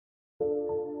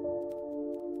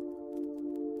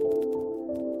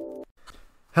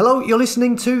Hello, you're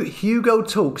listening to Hugo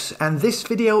Talks, and this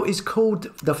video is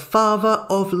called The Father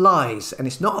of Lies, and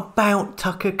it's not about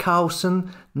Tucker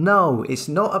Carlson. No, it's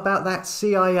not about that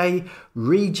CIA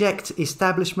reject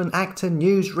establishment actor,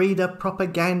 newsreader,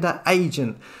 propaganda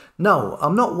agent. No,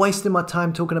 I'm not wasting my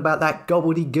time talking about that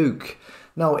gobbledygook.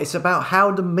 No, it's about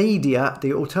how the media,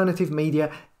 the alternative media,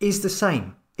 is the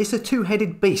same. It's a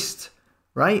two-headed beast,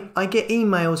 right? I get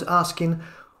emails asking,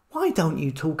 why don't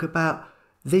you talk about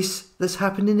this that's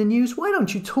happened in the news? Why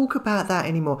don't you talk about that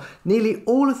anymore? Nearly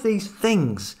all of these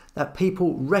things that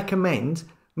people recommend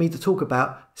me to talk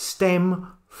about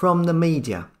stem from the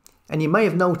media. And you may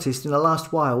have noticed in the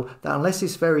last while that unless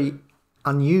it's very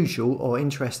unusual or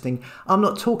interesting, I'm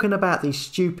not talking about these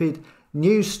stupid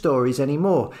news stories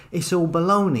anymore. It's all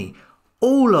baloney.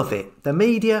 All of it. The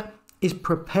media is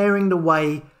preparing the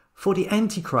way for the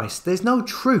Antichrist. There's no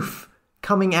truth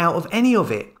coming out of any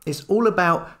of it. It's all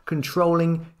about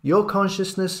controlling your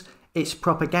consciousness. It's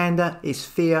propaganda, it's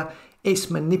fear,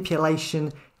 it's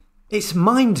manipulation, it's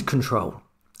mind control.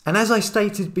 And as I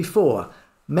stated before,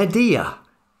 Medea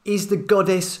is the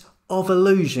goddess of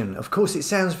illusion. Of course, it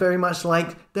sounds very much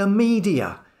like the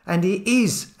media, and it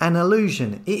is an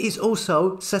illusion. It is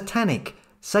also satanic.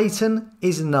 Satan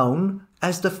is known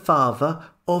as the father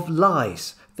of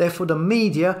lies. Therefore, the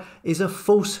media is a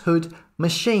falsehood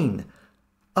machine.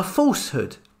 A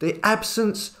falsehood, the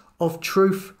absence of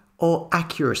truth or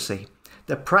accuracy,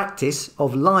 the practice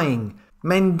of lying,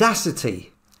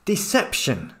 mendacity,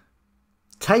 deception.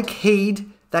 Take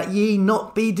heed that ye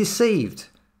not be deceived.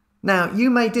 Now, you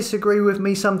may disagree with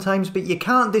me sometimes, but you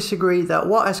can't disagree that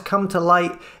what has come to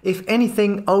light, if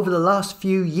anything, over the last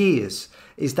few years,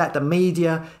 is that the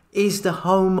media is the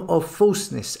home of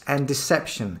falseness and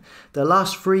deception. The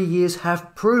last 3 years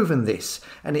have proven this,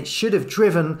 and it should have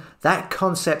driven that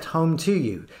concept home to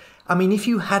you. I mean, if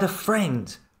you had a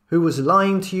friend who was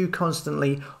lying to you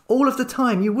constantly all of the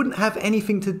time, you wouldn't have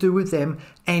anything to do with them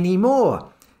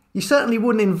anymore. You certainly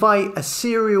wouldn't invite a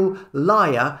serial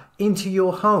liar into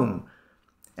your home.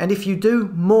 And if you do,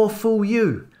 more fool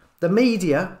you. The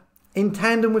media, in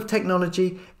tandem with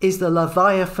technology, is the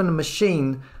Leviathan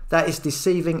machine that is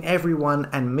deceiving everyone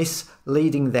and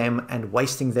misleading them and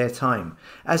wasting their time.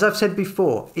 As I've said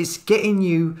before, it's getting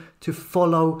you to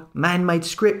follow man-made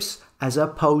scripts as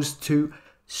opposed to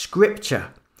scripture.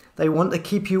 They want to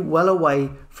keep you well away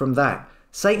from that.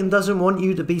 Satan doesn't want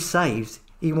you to be saved.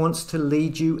 He wants to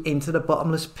lead you into the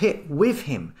bottomless pit with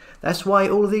him. That's why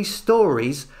all of these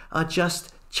stories are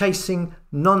just chasing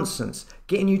nonsense,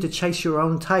 getting you to chase your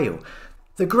own tail.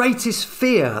 The greatest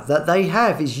fear that they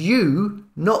have is you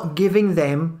not giving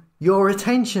them your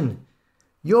attention.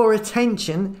 Your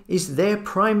attention is their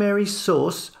primary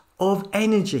source of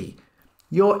energy.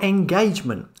 Your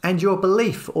engagement and your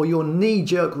belief or your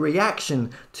knee-jerk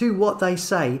reaction to what they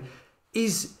say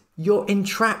is your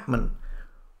entrapment.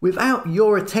 Without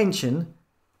your attention,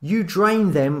 you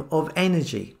drain them of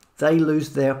energy. They lose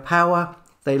their power.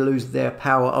 They lose their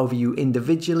power over you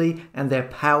individually and their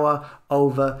power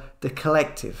over the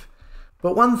collective.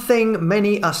 But one thing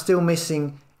many are still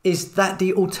missing is that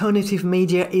the alternative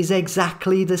media is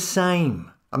exactly the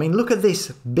same. I mean, look at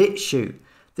this BitChute.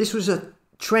 This was a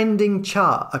trending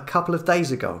chart a couple of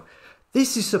days ago.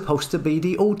 This is supposed to be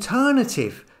the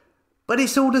alternative, but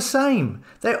it's all the same.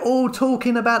 They're all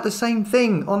talking about the same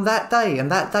thing on that day,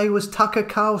 and that day was Tucker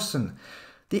Carlson,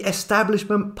 the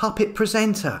establishment puppet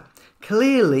presenter.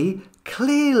 Clearly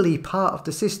part of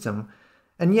the system,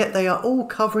 and yet they are all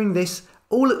covering this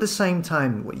all at the same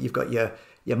time. You've got your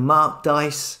Mark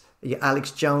Dice, your Alex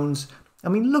Jones. I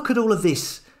mean, look at all of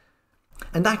this.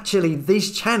 And actually,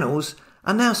 these channels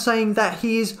are now saying that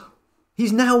he's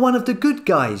now one of the good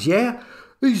guys, yeah?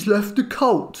 He's left the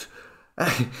cult.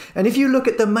 And if you look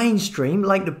at the mainstream,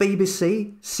 like the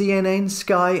BBC, CNN,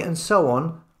 Sky, and so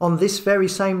on this very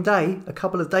same day, a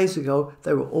couple of days ago,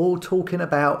 they were all talking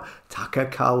about Tucker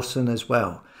Carlson as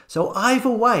well. So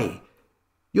either way,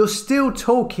 you're still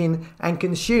talking and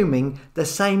consuming the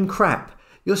same crap.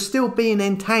 You're still being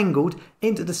entangled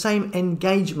into the same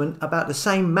engagement about the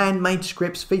same man-made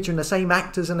scripts featuring the same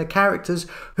actors and the characters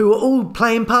who are all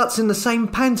playing parts in the same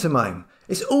pantomime.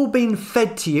 It's all being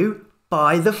fed to you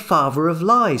by the father of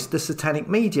lies, the satanic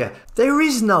media. There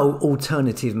is no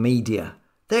alternative media.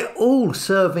 They're all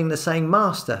serving the same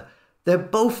master. They're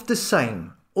both the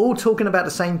same, all talking about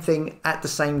the same thing at the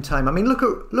same time. I mean, look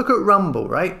at Rumble,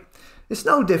 right? It's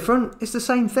no different. It's the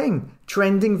same thing.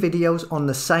 Trending videos on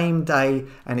the same day,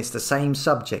 and it's the same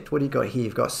subject. What do you got here?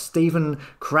 You've got Steven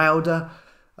Crowder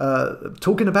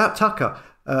talking about Tucker.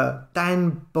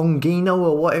 Dan Bongino,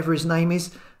 or whatever his name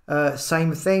is,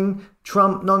 same thing.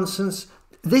 Trump nonsense.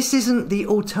 This isn't the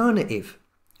alternative.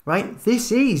 right?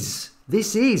 This is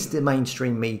the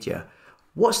mainstream media.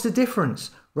 What's the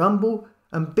difference? Rumble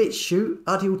and BitChute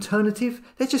are the alternative.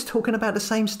 They're just talking about the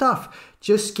same stuff,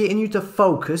 just getting you to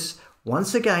focus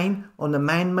once again on the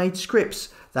man-made scripts.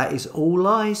 That is all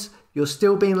lies. You're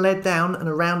still being led down and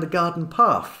around the garden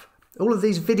path. All of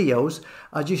these videos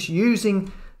are just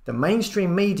using the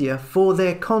mainstream media for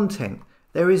their content.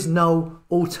 There is no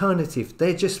alternative.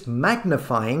 They're just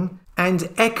magnifying and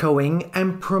echoing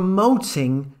and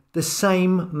promoting the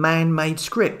same man-made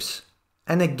scripts.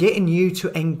 And they're getting you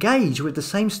to engage with the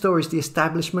same stories the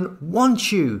establishment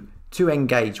wants you to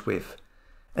engage with.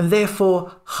 And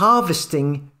therefore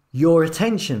harvesting your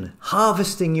attention,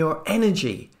 harvesting your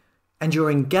energy and your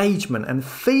engagement and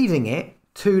feeding it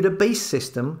to the beast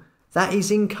system that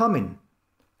is incoming.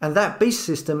 And that beast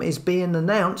system is being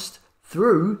announced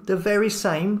through the very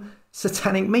same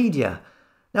satanic media.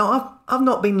 Now, I've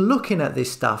not been looking at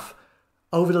this stuff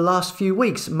over the last few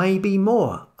weeks, maybe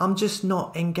more. I'm just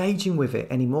not engaging with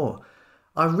it anymore.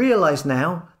 I realise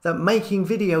now that making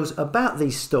videos about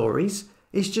these stories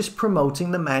is just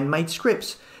promoting the man-made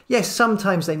scripts. Yes,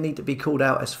 sometimes they need to be called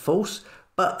out as false,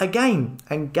 but again,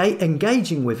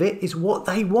 engaging with it is what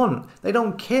they want. They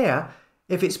don't care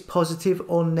if it's positive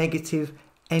or negative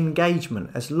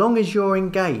engagement, as long as you're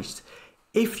engaged.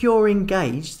 If you're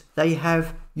engaged, they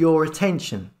have your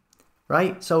attention,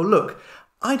 right? So look,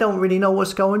 I don't really know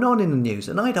what's going on in the news,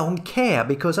 and I don't care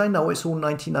because I know it's all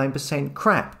 99%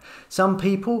 crap. Some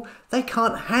people, they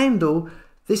can't handle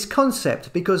this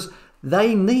concept because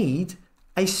they need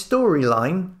a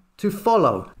storyline to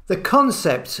follow. The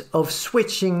concept of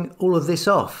switching all of this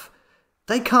off,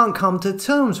 they can't come to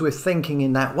terms with thinking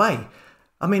in that way.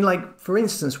 I mean, like, for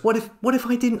instance, what if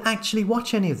I didn't actually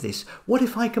watch any of this? What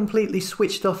if I completely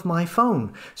switched off my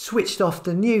phone, switched off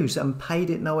the news and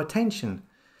paid it no attention?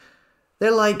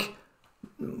 They're like,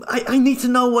 I need to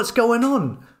know what's going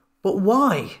on. But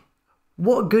why?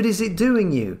 What good is it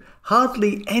doing you?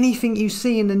 Hardly anything you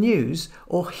see in the news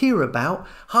or hear about,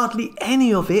 hardly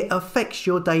any of it affects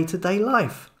your day-to-day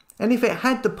life. And if it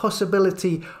had the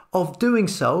possibility of doing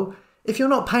so, if you're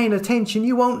not paying attention,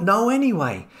 you won't know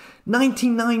anyway.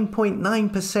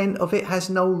 99.9% of it has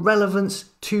no relevance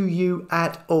to you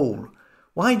at all.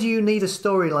 Why do you need a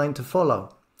storyline to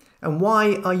follow? And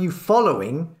why are you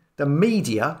following the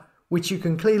media, which you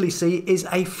can clearly see is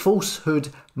a falsehood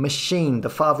machine, the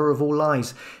father of all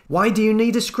lies? Why do you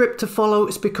need a script to follow?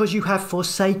 It's because you have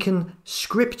forsaken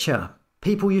scripture.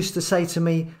 People used to say to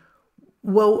me,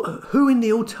 well, who in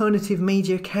the alternative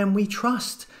media can we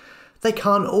trust? They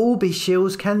can't all be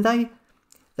shills, can they?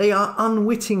 They are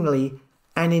unwittingly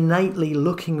and innately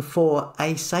looking for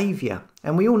a saviour.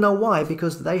 And we all know why,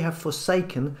 because they have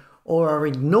forsaken or are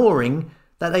ignoring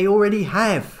that they already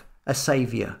have a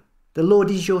saviour. The Lord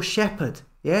is your shepherd,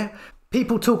 yeah?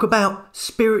 People talk about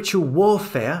spiritual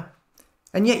warfare,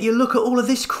 and yet you look at all of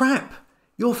this crap.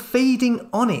 You're feeding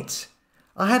on it.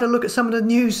 I had a look at some of the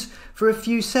news for a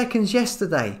few seconds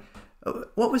yesterday.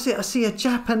 What was it? I see a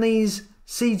Japanese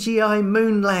CGI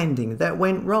moon landing that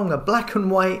went wrong. A black and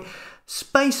white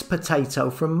space potato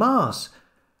from Mars.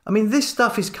 I mean, this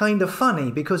stuff is kind of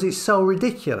funny because it's so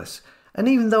ridiculous. And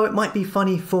even though it might be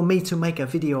funny for me to make a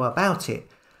video about it,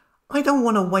 I don't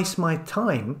want to waste my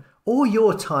time or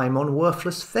your time on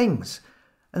worthless things.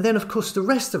 And then, of course, the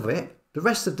rest of it, the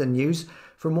rest of the news,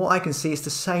 from what I can see, is the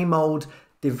same old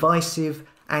divisive,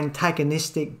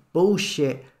 antagonistic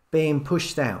bullshit being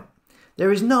pushed out.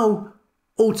 There is no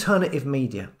alternative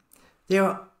media.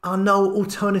 There are no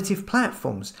alternative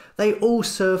platforms. They all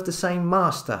serve the same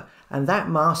master, and that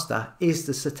master is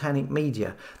the satanic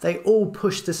media. They all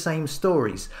push the same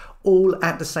stories, all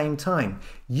at the same time,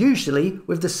 usually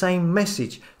with the same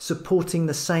message, supporting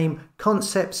the same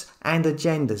concepts and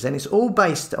agendas. And it's all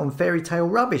based on fairy tale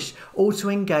rubbish, all to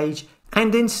engage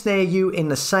and ensnare you in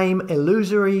the same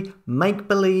illusory,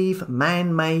 make-believe,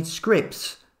 man-made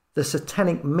scripts the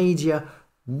satanic media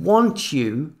want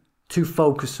you to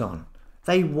focus on.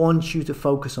 They want you to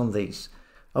focus on these.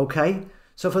 Okay?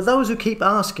 So for those who keep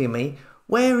asking me,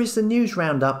 where is the news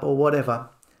roundup or whatever,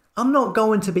 I'm not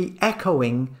going to be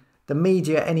echoing the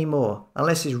media anymore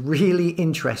unless it's really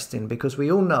interesting, because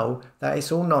we all know that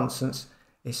it's all nonsense.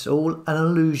 It's all an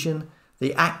illusion.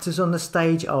 The actors on the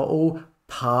stage are all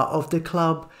part of the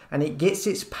club, and it gets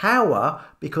its power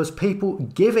because people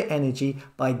give it energy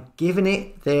by giving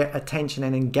it their attention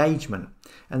and engagement.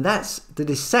 And that's the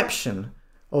deception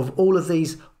of all of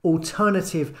these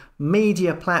alternative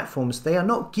media platforms. They are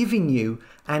not giving you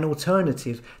an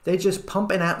alternative. They're just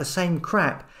pumping out the same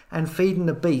crap and feeding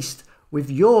the beast with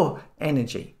your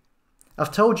energy.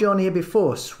 I've told you on here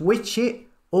before, switch it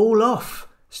all off.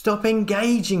 Stop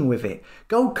engaging with it.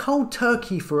 Go cold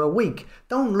turkey for a week.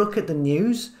 Don't look at the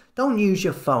news. Don't use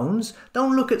your phones.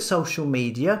 Don't look at social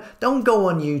media. Don't go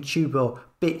on YouTube or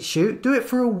BitChute. Do it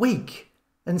for a week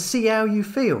and see how you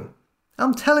feel.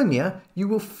 I'm telling you, you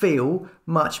will feel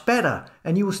much better,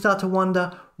 and you will start to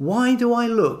wonder, why do I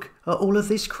look at all of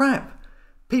this crap?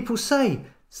 People say,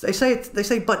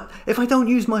 but if I don't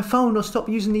use my phone or stop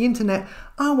using the internet,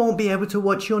 I won't be able to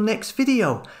watch your next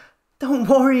video. Don't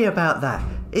worry about that.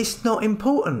 It's not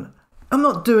important. I'm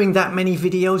not doing that many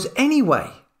videos anyway.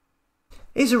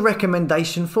 Here's a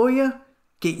recommendation for you.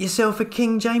 Get yourself a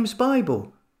King James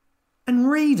Bible and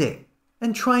read it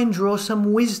and try and draw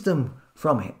some wisdom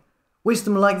from it.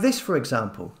 Wisdom like this, for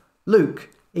example, Luke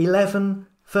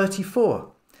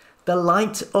 11:34. The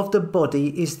light of the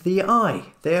body is the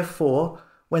eye. Therefore,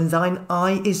 when thine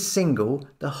eye is single,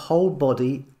 the whole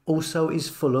body also is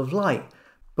full of light.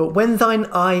 But when thine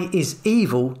eye is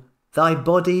evil, thy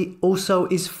body also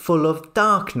is full of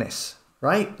darkness.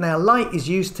 Right? Now, light is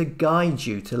used to guide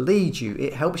you, to lead you.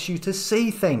 It helps you to see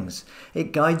things.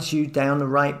 It guides you down the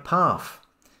right path,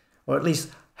 or at least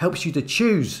helps you to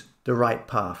choose the right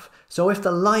path. So if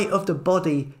the light of the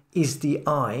body is the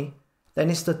eye, then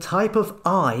it's the type of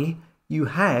eye you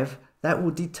have that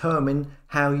will determine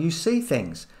how you see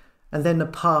things, and then the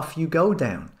path you go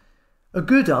down. A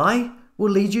good eye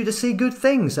will lead you to see good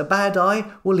things. A bad eye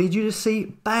will lead you to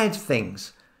see bad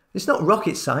things. It's not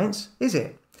rocket science, is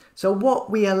it? So what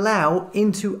we allow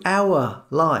into our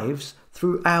lives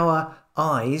through our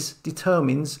eyes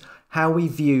determines how we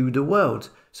view the world.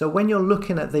 So when you're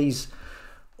looking at these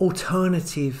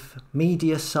alternative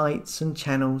media sites and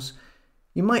channels,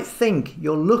 you might think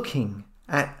you're looking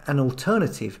at an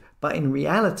alternative, but in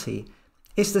reality,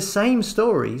 it's the same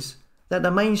stories that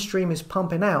the mainstream is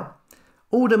pumping out.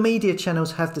 All the media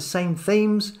channels have the same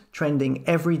themes trending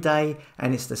every day,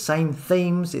 and it's the same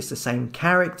themes, it's the same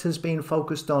characters being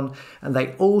focused on, and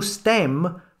they all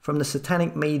stem from the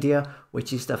satanic media,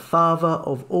 which is the father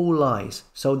of all lies.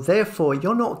 So therefore,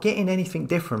 you're not getting anything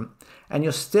different, and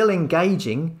you're still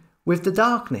engaging with the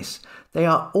darkness. They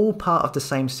are all part of the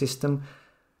same system.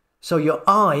 So your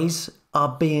eyes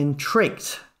are being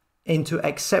tricked into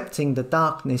accepting the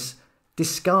darkness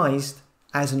disguised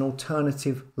as an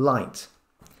alternative light.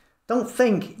 Don't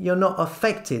think you're not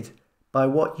affected by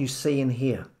what you see and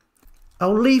hear.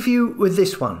 I'll leave you with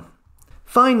this one.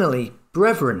 Finally,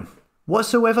 brethren,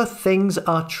 whatsoever things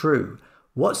are true,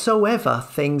 whatsoever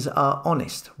things are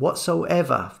honest,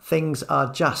 whatsoever things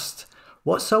are just,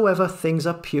 whatsoever things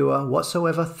are pure,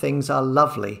 whatsoever things are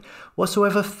lovely,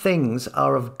 whatsoever things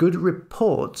are of good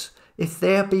report, if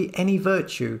there be any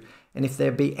virtue, and if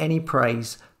there be any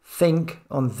praise, think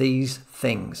on these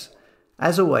things.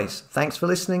 As always, thanks for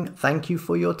listening, thank you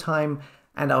for your time,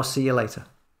 and I'll see you later.